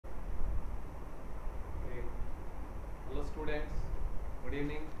students, good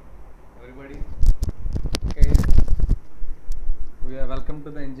evening everybody. Okay, we are welcome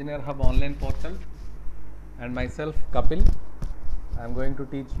to the Engineer Hub online portal and myself Kapil. I am going to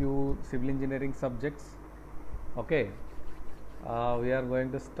teach you civil engineering subjects. Okay, we are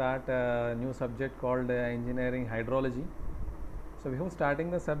going to start a new subject called Engineering Hydrology. So before starting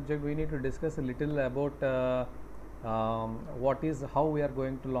the subject, we need to discuss a little about how we are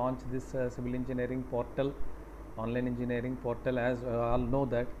going to launch this civil engineering portal, online engineering portal. As all know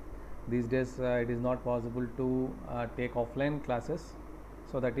that these days it is not possible to take offline classes,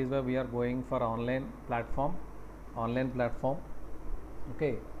 so that is why we are going for online platform.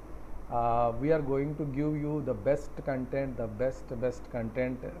 Okay, we are going to give you the best content, the best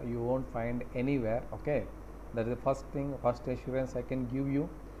content you won't find anywhere. Okay, that is the first thing, first assurance I can give you.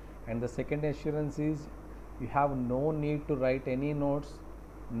 And the second assurance is you have no need to write any notes,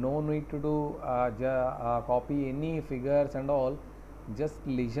 no need to do copy any figures and all. Just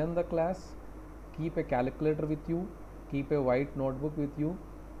listen the class, keep a calculator with you, keep a white notebook with you,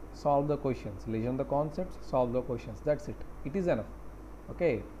 solve the questions, listen the concepts, solve the questions. That's it, it is enough.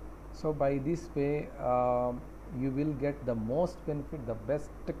 Okay, so by this way you will get the most benefit, the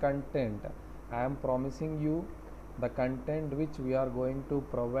best content. I am promising you the content which we are going to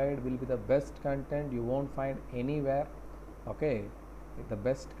provide will be the best content you won't find anywhere. Okay, the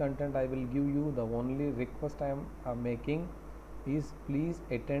best content I will give you. The only request I am making is please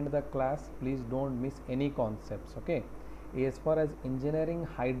attend the class, please don't miss any concepts. Okay, as far as engineering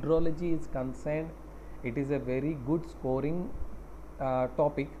hydrology is concerned, it is a very good scoring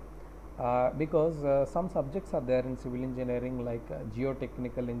topic because some subjects are there in civil engineering like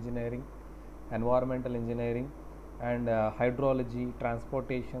geotechnical engineering, environmental engineering, and hydrology,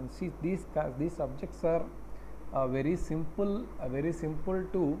 transportation. See, these subjects are very simple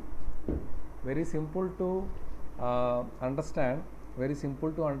to understand, very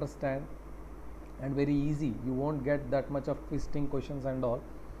simple to understand, and very easy. You won't get that much of twisting questions and all.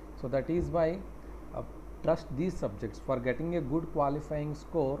 So that is why trust these subjects. For getting a good qualifying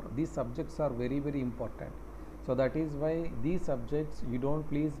score, these subjects are very important. So that is why these subjects you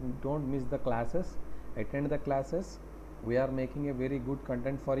please don't miss the classes, attend the classes. We are making a very good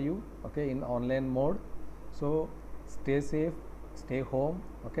content for you, okay, in online mode. So stay safe, stay home,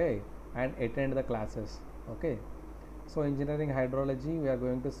 okay, and attend the classes. Okay, so engineering hydrology we are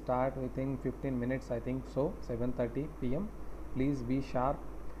going to start within 15 minutes, I think so, 7:30 p.m. Please be sharp.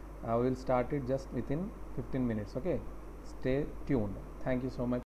 We will start it just within 15 minutes. Okay, stay tuned. Thank you so much.